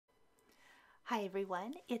Hi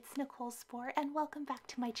everyone, it's Nicole Spohr and welcome back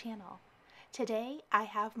to my channel. Today I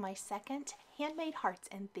have my second Handmade Hearts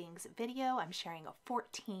and Things video. I'm sharing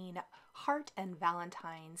 14 heart and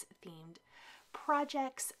Valentine's themed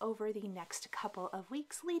projects over the next couple of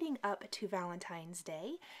weeks leading up to Valentine's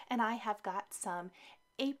Day, and I have got some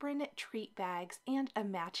apron treat bags and a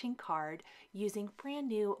matching card using brand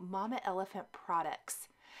new Mama Elephant products.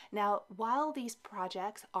 Now, while these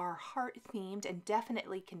projects are heart themed and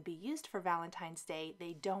definitely can be used for Valentine's Day,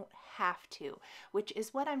 they don't have to, which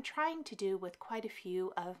is what I'm trying to do with quite a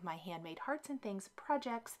few of my Handmade Hearts and Things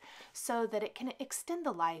projects so that it can extend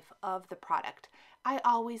the life of the product. I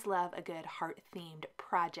always love a good heart themed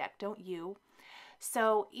project, don't you?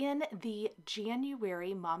 So in the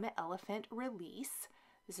January Mama Elephant release,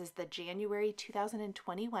 this is the January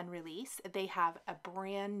 2021 release, they have a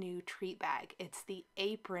brand new treat bag. It's the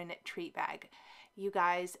apron treat bag. You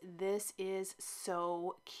guys, this is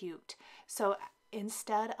so cute. So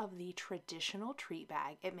instead of the traditional treat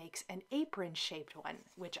bag, it makes an apron shaped one,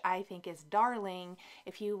 which I think is darling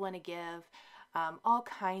if you want to give all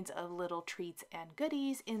kinds of little treats and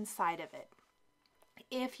goodies inside of it.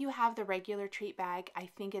 If you have the regular treat bag, I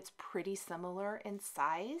think it's pretty similar in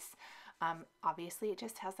size. Obviously, it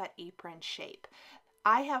just has that apron shape.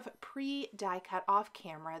 I have pre-die cut off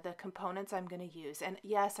camera the components I'm going to use. And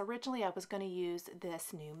yes, originally I was going to use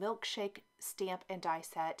this new milkshake stamp and die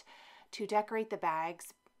set to decorate the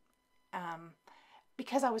bags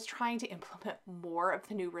because I was trying to implement more of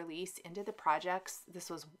the new release into the projects. This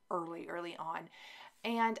was early on.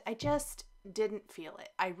 And I just didn't feel it.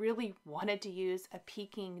 I really wanted to use a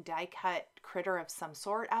peeking die cut critter of some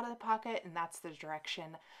sort out of the pocket, and that's the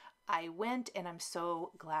direction I went, and I'm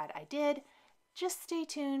so glad I did. Just stay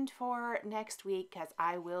tuned for next week because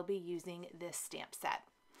I will be using this stamp set.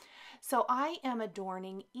 So I am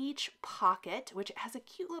adorning each pocket, which has a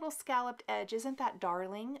cute little scalloped edge. Isn't that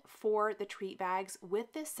darling? For the treat bags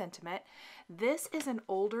with this sentiment. This is an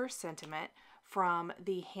older sentiment from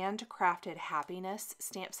the Handcrafted Happiness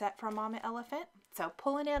stamp set from Mama Elephant. So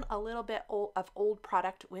pulling in a little bit of old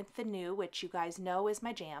product with the new, which you guys know is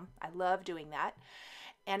my jam. I love doing that.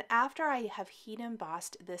 And after I have heat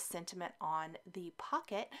embossed this sentiment on the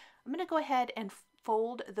pocket, I'm going to go ahead and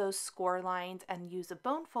fold those score lines and use a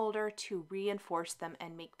bone folder to reinforce them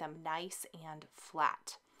and make them nice and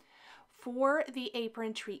flat. For the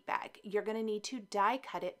apron treat bag, you're going to need to die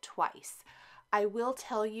cut it twice. I will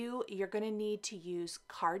tell you, you're going to need to use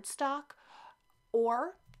cardstock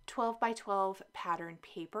or 12 by 12 pattern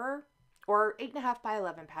paper, or 8.5 by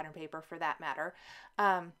 11 pattern paper for that matter.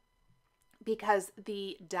 Because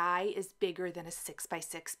the die is bigger than a 6 by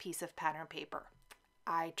 6 piece of pattern paper.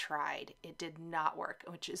 I tried. It did not work,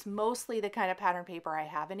 which is mostly the kind of pattern paper I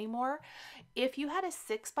have anymore. If you had a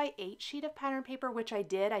 6 by 8 sheet of pattern paper, which I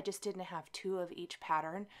did, I just didn't have 2 of each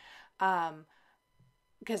pattern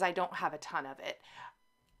because I don't have a ton of it.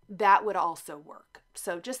 That would also work.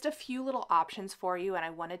 So just a few little options for you, and I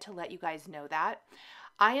wanted to let you guys know that.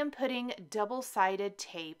 I am putting double-sided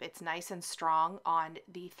tape, it's nice and strong, on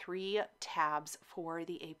the 3 tabs for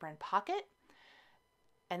the apron pocket.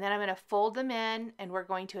 And then I'm going to fold them in, and we're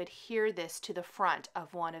going to adhere this to the front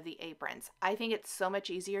of one of the aprons. I think it's so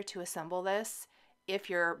much easier to assemble this if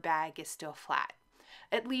your bag is still flat.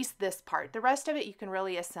 At least this part. The rest of it you can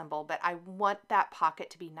really assemble, but I want that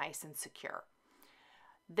pocket to be nice and secure.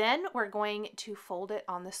 Then we're going to fold it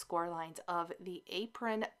on the score lines of the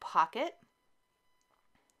apron pocket.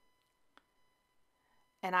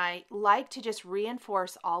 And I like to just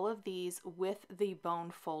reinforce all of these with the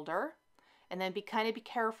bone folder, and then be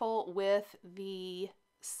careful with the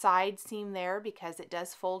side seam there because it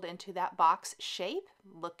does fold into that box shape.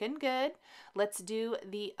 Looking good. Let's do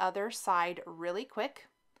the other side really quick.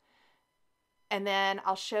 And then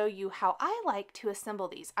I'll show you how I like to assemble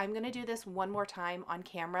these. I'm going to do this one more time on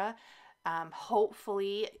camera.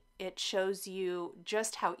 Hopefully it shows you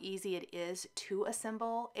just how easy it is to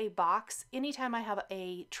assemble a box. Anytime I have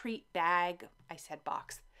a treat bag, I said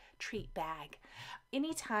box, treat bag.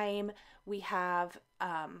 Anytime we have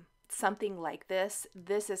something like this,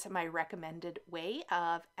 this is my recommended way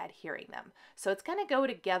of adhering them. So it's going to go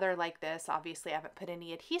together like this. Obviously, I haven't put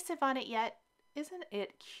any adhesive on it yet. Isn't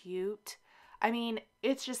it cute? I mean,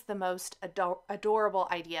 it's just the most adorable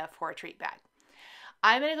idea for a treat bag.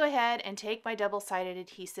 I'm going to go ahead and take my double-sided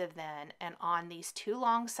adhesive then, and on these 2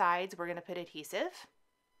 long sides, we're going to put adhesive.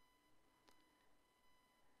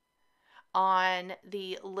 On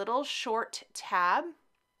the little short tab,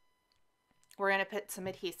 we're going to put some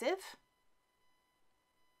adhesive.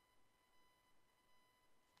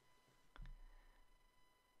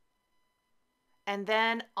 And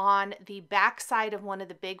then on the back side of one of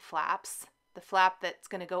the big flaps, the flap that's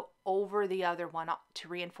going to go over the other one to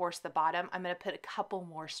reinforce the bottom, I'm going to put a couple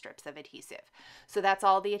more strips of adhesive. So that's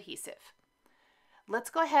all the adhesive. Let's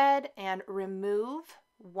go ahead and remove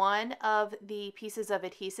one of the pieces of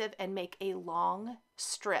adhesive and make a long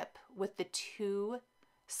strip with the two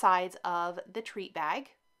sides of the treat bag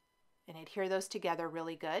and adhere those together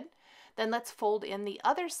really good. Then let's fold in the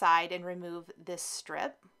other side and remove this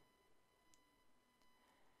strip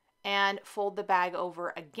and fold the bag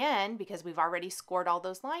over again because we've already scored all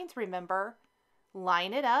those lines. Remember,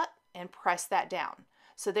 line it up and press that down.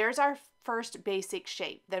 So there's our first basic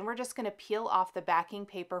shape. Then we're just going to peel off the backing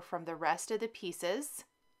paper from the rest of the pieces.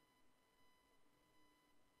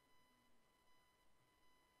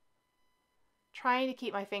 Trying to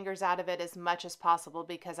keep my fingers out of it as much as possible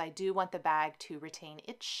because I do want the bag to retain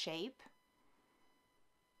its shape.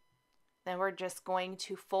 Then we're just going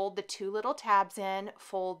to fold the two little tabs in,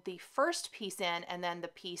 fold the first piece in, and then the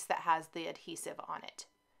piece that has the adhesive on it.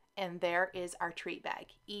 And there is our treat bag.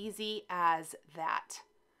 Easy as that.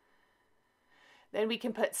 Then we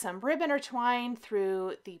can put some ribbon or twine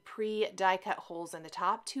through the pre-die cut holes in the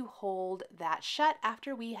top to hold that shut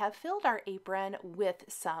after we have filled our apron with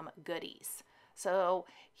some goodies. So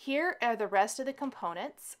here are the rest of the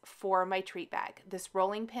components for my treat bag. This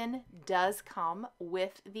rolling pin does come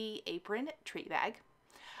with the apron treat bag.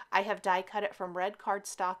 I have die cut it from red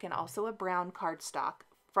cardstock and also a brown cardstock.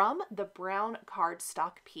 From the brown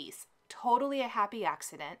cardstock piece, totally a happy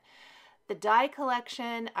accident. The die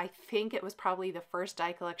collection, I think it was probably the first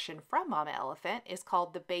die collection from Mama Elephant, is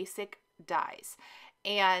called the Basic Dies.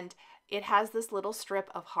 And it has this little strip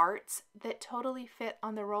of hearts that totally fit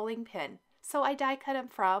on the rolling pin. So I die cut them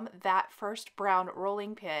from that first brown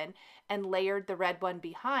rolling pin and layered the red one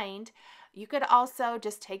behind. You could also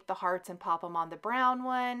just take the hearts and pop them on the brown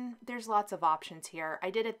one. There's lots of options here. I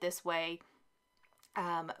did it this way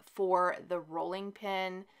for the rolling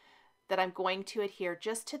pin that I'm going to adhere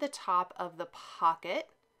just to the top of the pocket.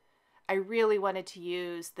 I really wanted to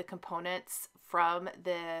use the components from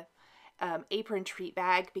the apron treat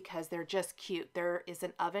bag because they're just cute. There is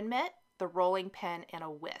an oven mitt, the rolling pin, and a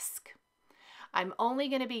whisk. I'm only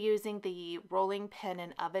going to be using the rolling pin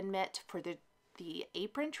and oven mitt for the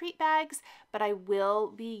apron treat bags, but I will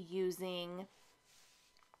be using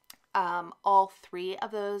all three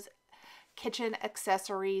of those kitchen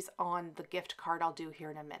accessories on the gift card I'll do here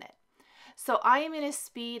in a minute. So I am going to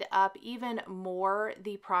speed up even more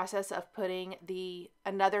the process of putting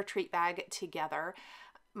another treat bag together.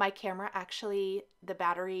 My camera actually, the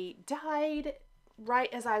battery died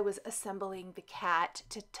right as I was assembling the cat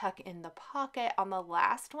to tuck in the pocket on the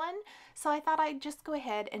last one. So I thought I'd just go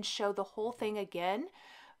ahead and show the whole thing again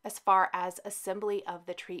as far as assembly of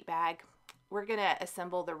the treat bag. We're going to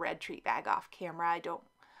assemble the red treat bag off camera. I don't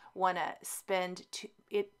want to spend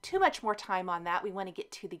too much more time on that. We want to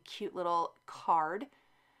get to the cute little card.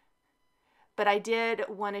 But I did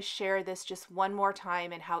want to share this just one more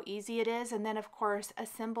time and how easy it is. And then of course,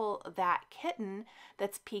 assemble that kitten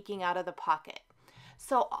that's peeking out of the pocket.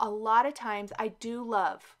 So a lot of times I do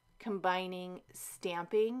love combining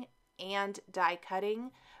stamping and die cutting,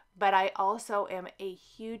 but I also am a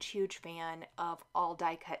huge fan of all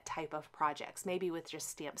die cut type of projects, maybe with just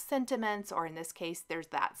stamped sentiments, or in this case, there's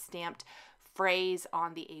that stamped phrase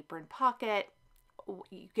on the apron pocket.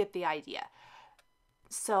 You get the idea.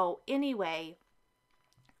 So anyway,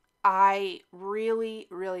 I really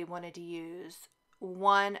wanted to use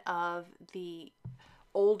one of the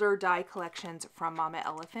older die collections from Mama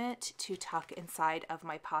Elephant to tuck inside of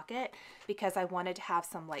my pocket because I wanted to have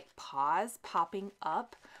some like paws popping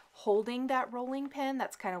up holding that rolling pin.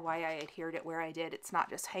 That's kind of why I adhered it where I did. It's not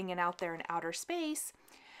just hanging out there in outer space.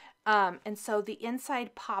 And so the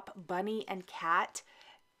inside pop bunny and cat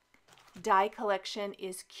die collection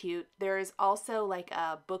is cute. There is also like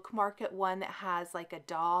a Book Market one that has like a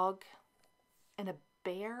dog and a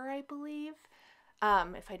bear, I believe,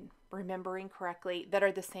 if I'm remembering correctly, that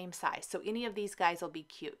are the same size. So any of these guys will be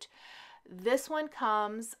cute. This one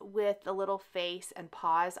comes with a little face and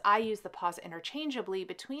paws. I use the paws interchangeably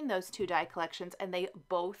between those two die collections, and they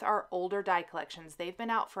both are older die collections. They've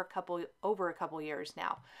been out for over a couple years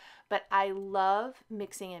now. But I love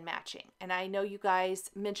mixing and matching. And I know you guys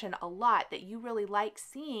mention a lot that you really like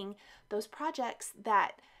seeing those projects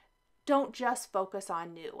that don't just focus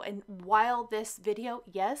on new. And while this video,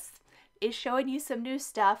 yes, is showing you some new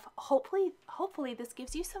stuff, hopefully this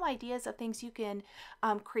gives you some ideas of things you can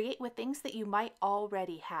create with things that you might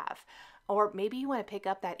already have. Or maybe you want to pick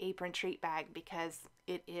up that apron treat bag because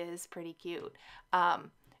it is pretty cute.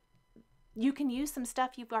 You can use some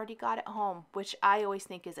stuff you've already got at home, which I always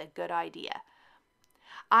think is a good idea.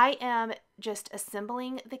 I am just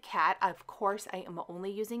assembling the cat. Of course, I am only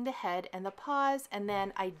using the head and the paws, and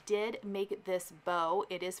then I did make this bow.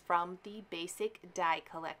 It is from the Basic Die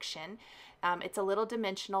collection. It's a little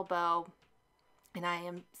dimensional bow, and I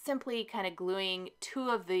am simply kind of gluing 2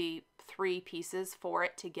 of the 3 pieces for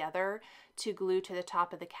it together to glue to the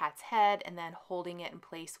top of the cat's head, and then holding it in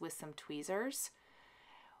place with some tweezers.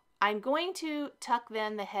 I'm going to tuck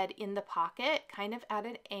then the head in the pocket, kind of at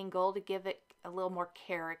an angle to give it a little more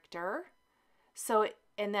character.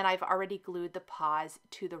 And then I've already glued the paws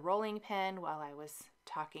to the rolling pin while I was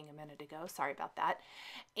talking a minute ago. Sorry about that.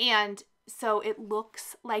 And so it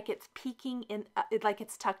looks like it's peeking in, like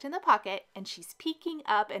it's tucked in the pocket, and she's peeking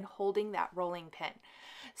up and holding that rolling pin.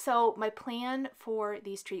 So my plan for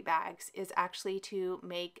these treat bags is actually to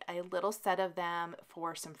make a little set of them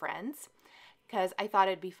for some friends, because I thought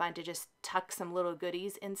it'd be fun to just tuck some little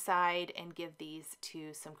goodies inside and give these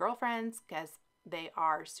to some girlfriends because they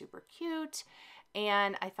are super cute.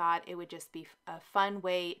 And I thought it would just be a fun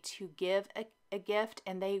way to give a gift,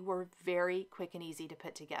 and they were very quick and easy to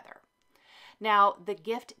put together. Now, the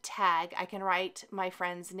gift tag, I can write my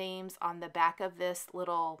friends' names on the back of this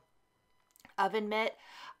little oven mitt.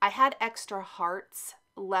 I had extra hearts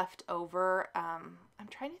left over. I'm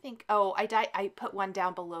trying to think. Oh, I put one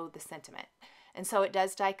down below the sentiment. And so it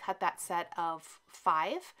does die cut that set of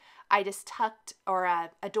 5. I just tucked or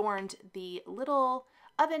adorned the little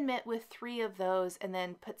oven mitt with 3 of those, and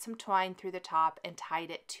then put some twine through the top and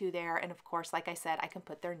tied it to there. And of course, like I said, I can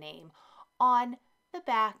put their name on the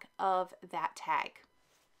back of that tag.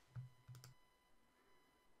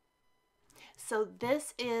 So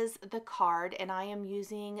this is the card, and I am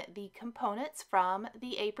using the components from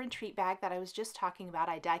the apron treat bag that I was just talking about.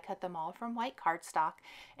 I die cut them all from white cardstock,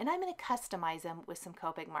 and I'm going to customize them with some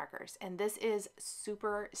Copic markers. And this is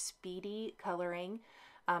super speedy coloring.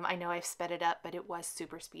 I know I've sped it up, but it was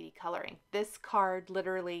super speedy coloring. This card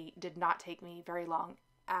literally did not take me very long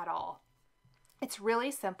at all. It's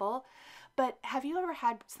really simple, but have you ever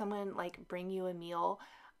had someone like bring you a meal?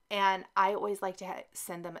 And I always like to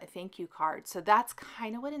send them a thank you card. So that's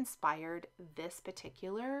kind of what inspired this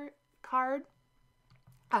particular card.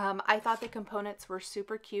 I thought the components were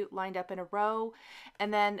super cute, lined up in a row.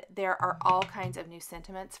 And then there are all kinds of new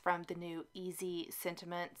sentiments from the new Easy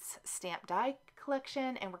Sentiments stamp die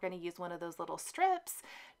collection. And we're going to use one of those little strips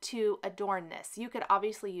to adorn this. You could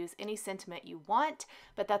obviously use any sentiment you want,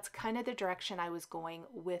 but that's kind of the direction I was going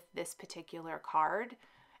with this particular card.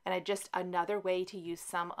 And just another way to use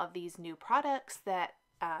some of these new products that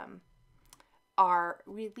are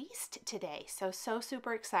released today. So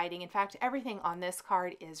super exciting. In fact, everything on this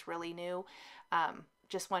card is really new.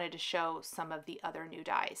 Just wanted to show some of the other new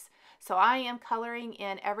dies. So I am coloring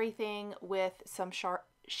in everything with some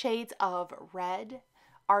shades of red.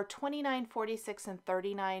 Are 29, 46, and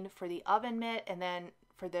 39 for the oven mitt, and then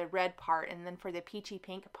for the red part, and then for the peachy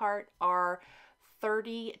pink part are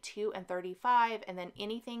 32 and 35, and then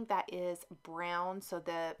anything that is brown, so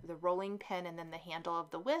the rolling pin and then the handle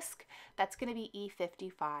of the whisk, that's going to be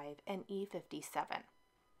E55 and E57.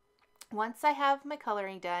 Once I have my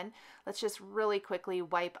coloring done, let's just really quickly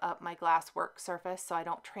wipe up my glass work surface so I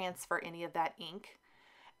don't transfer any of that ink.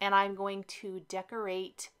 And I'm going to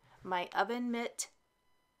decorate my oven mitt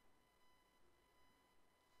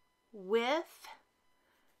with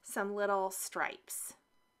some little stripes.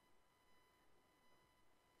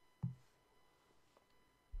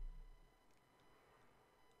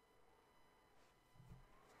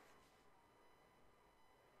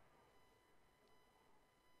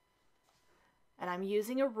 And I'm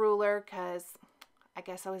using a ruler because I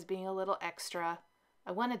guess I was being a little extra.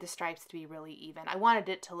 I wanted the stripes to be really even. I wanted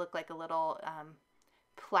it to look like a little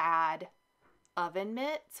plaid oven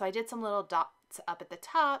mitt. So I did some little dots up at the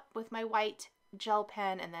top with my white gel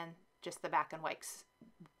pen, and then just the back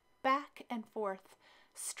and forth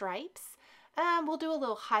stripes. We'll do a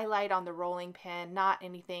little highlight on the rolling pin, not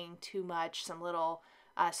anything too much, some little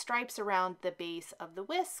stripes around the base of the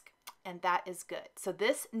whisk, and that is good. So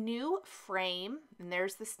this new frame, and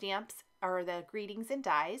there's the stamps or the greetings and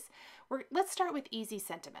dies. Let's start with Easy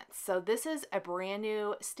Sentiments. So this is a brand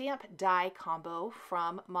new stamp die combo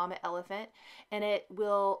from Mama Elephant, and it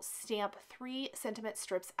will stamp 3 sentiment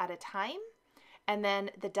strips at a time, and then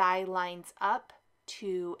the die lines up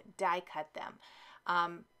to die cut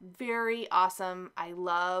them. Very awesome. I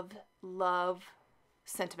love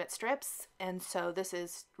sentiment strips, and so this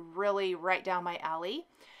is really right down my alley.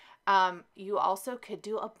 You also could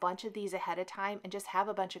do a bunch of these ahead of time and just have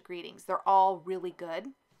a bunch of greetings. They're all really good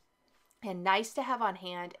and nice to have on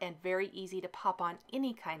hand and very easy to pop on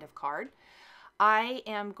any kind of card. I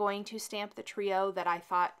am going to stamp the trio that I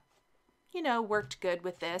thought you know, worked good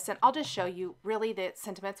with this. And I'll just show you, really the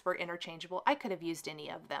sentiments were interchangeable. I could have used any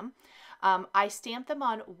of them. I stamped them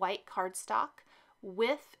on white cardstock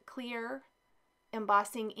with clear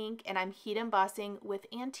embossing ink, and I'm heat embossing with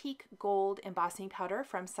antique gold embossing powder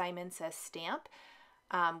from Simon Says Stamp.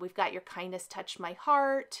 We've got Your Kindness Touched My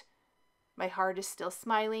Heart. My heart is still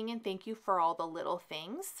smiling, and thank you for all the little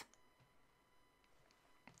things.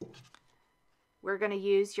 We're going to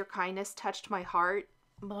use Your Kindness Touched My Heart,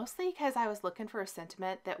 mostly because I was looking for a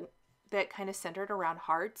sentiment that kind of centered around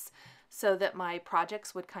hearts so that my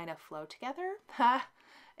projects would kind of flow together.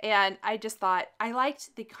 And I just thought I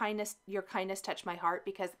liked the Your Kindness Touched My Heart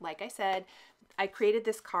because, like I said, I created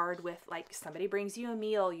this card with, like, somebody brings you a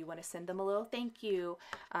meal, you want to send them a little thank you.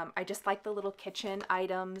 I just like the little kitchen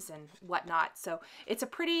items and whatnot. So it's a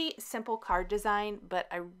pretty simple card design, but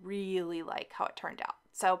I really like how it turned out.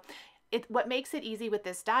 So what makes it easy with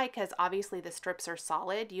this die, because obviously the strips are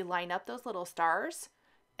solid, you line up those little stars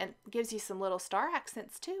and gives you some little star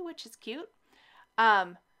accents too, which is cute.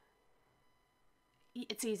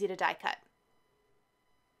 It's easy to die cut.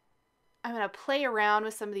 I'm going to play around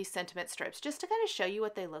with some of these sentiment strips just to kind of show you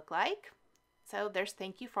what they look like. So there's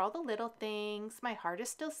thank you for all the little things. My heart is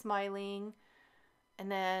still smiling.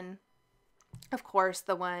 And then, of course,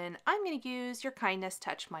 the one I'm going to use, Your Kindness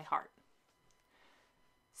Touched My Heart.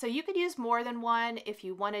 So you could use more than one if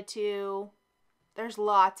you wanted to. There's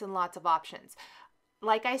lots and lots of options.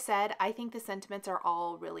 Like I said, I think the sentiments are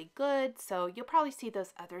all really good, so you'll probably see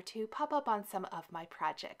those other two pop up on some of my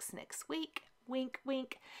projects next week. Wink,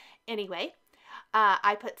 wink. Anyway,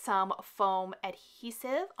 I put some foam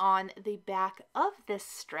adhesive on the back of this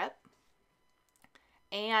strip,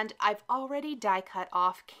 and I've already die cut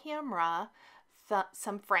off camera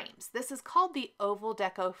some frames. This is called the oval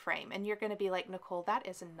deco frame, and you're going to be like, Nicole, that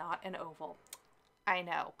is not an oval. I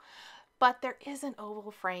know. But there is an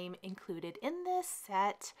oval frame included in this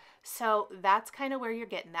set, so that's kind of where you're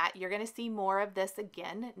getting that. You're going to see more of this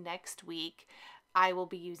again next week. I will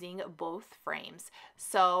be using both frames.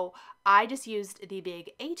 So I just used the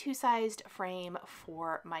big A2 sized frame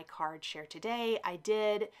for my card share today. I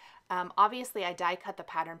did, obviously I die cut the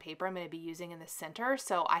pattern paper I'm going to be using in the center,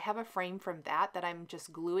 so I have a frame from that I'm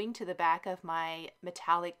just gluing to the back of my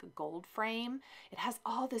metallic gold frame. It has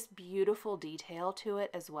all this beautiful detail to it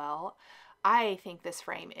as well. I think this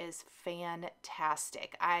frame is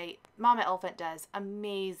fantastic. Mama Elephant does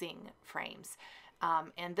amazing frames.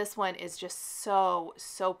 And this one is just so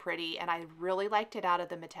pretty, and I really liked it out of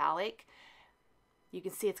the metallic. You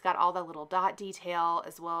can see it's got all the little dot detail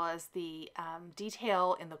as well as the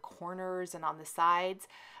detail in the corners and on the sides.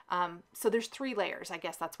 So there's 3 layers, I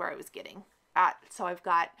guess that's where I was getting at. So I've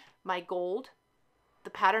got my gold,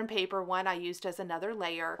 the pattern paper one I used as another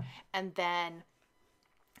layer, and then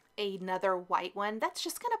another white one that's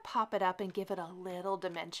just going to pop it up and give it a little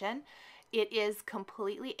dimension. It is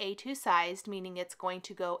completely A2 sized, meaning it's going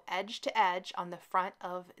to go edge to edge on the front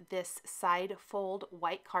of this side fold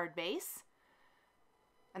white card base.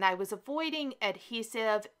 And I was avoiding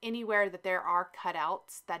adhesive anywhere that there are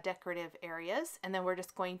cutouts, that decorative areas. And then we're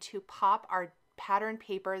just going to pop our pattern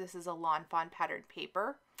paper. This is a Lawn Fawn pattern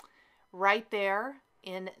paper right there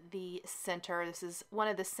in the center. This is one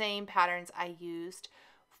of the same patterns I used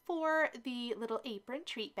for the little apron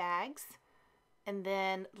treat bags. And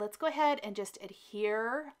then let's go ahead and just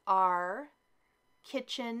adhere our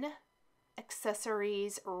kitchen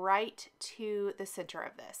accessories right to the center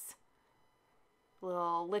of this.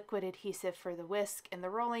 Little liquid adhesive for the whisk and the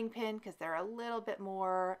rolling pin because they're a little bit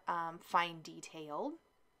more fine detailed.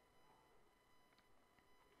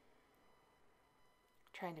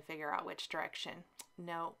 Trying to figure out which direction.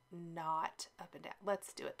 No, not up and down.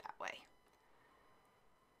 Let's do it that way.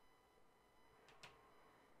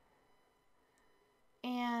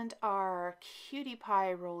 And our cutie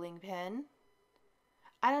pie rolling pin.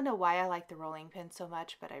 I don't know why I like the rolling pin so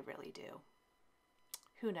much, but I really do.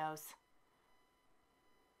 Who knows?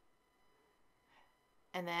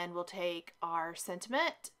 And then we'll take our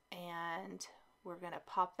sentiment and we're going to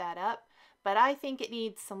pop that up. But I think it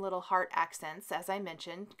needs some little heart accents, as I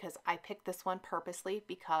mentioned, because I picked this one purposely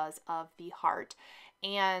because of the heart.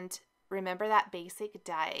 And remember that basic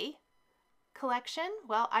die collection?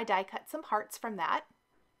 Well, I die cut some hearts from that.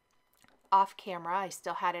 Off camera, I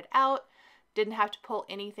still had it out. Didn't have to pull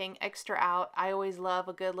anything extra out. I always love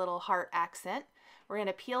a good little heart accent. We're going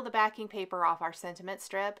to peel the backing paper off our sentiment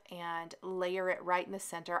strip and layer it right in the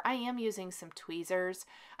center. I am using some tweezers.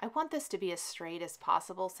 I want this to be as straight as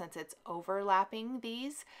possible since it's overlapping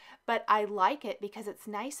these, but I like it because it's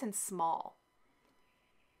nice and small.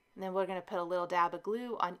 And then we're going to put a little dab of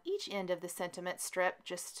glue on each end of the sentiment strip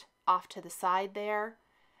just off to the side there.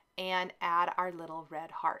 and add our little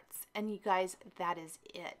red hearts. And you guys, that is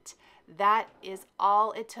it. That is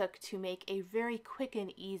all it took to make a very quick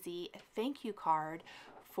and easy thank you card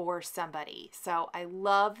for somebody. So I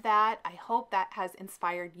love that. I hope that has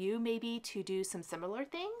inspired you maybe to do some similar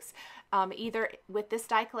things, either with this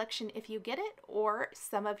die collection if you get it, or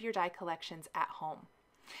some of your die collections at home.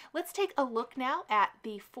 Let's take a look now at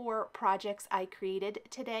the 4 projects I created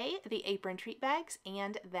today, the apron treat bags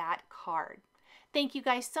and that card. Thank you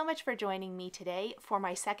guys so much for joining me today for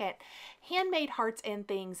my second Handmade Hearts and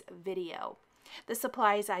Things video. The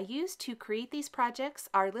supplies I used to create these projects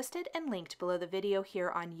are listed and linked below the video here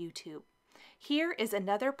on YouTube. Here is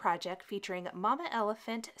another project featuring Mama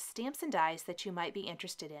Elephant stamps and dies that you might be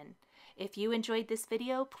interested in. If you enjoyed this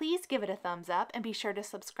video, please give it a thumbs up and be sure to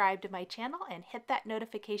subscribe to my channel and hit that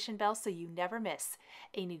notification bell so you never miss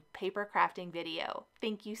a new paper crafting video.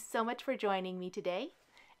 Thank you so much for joining me today,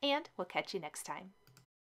 and we'll catch you next time.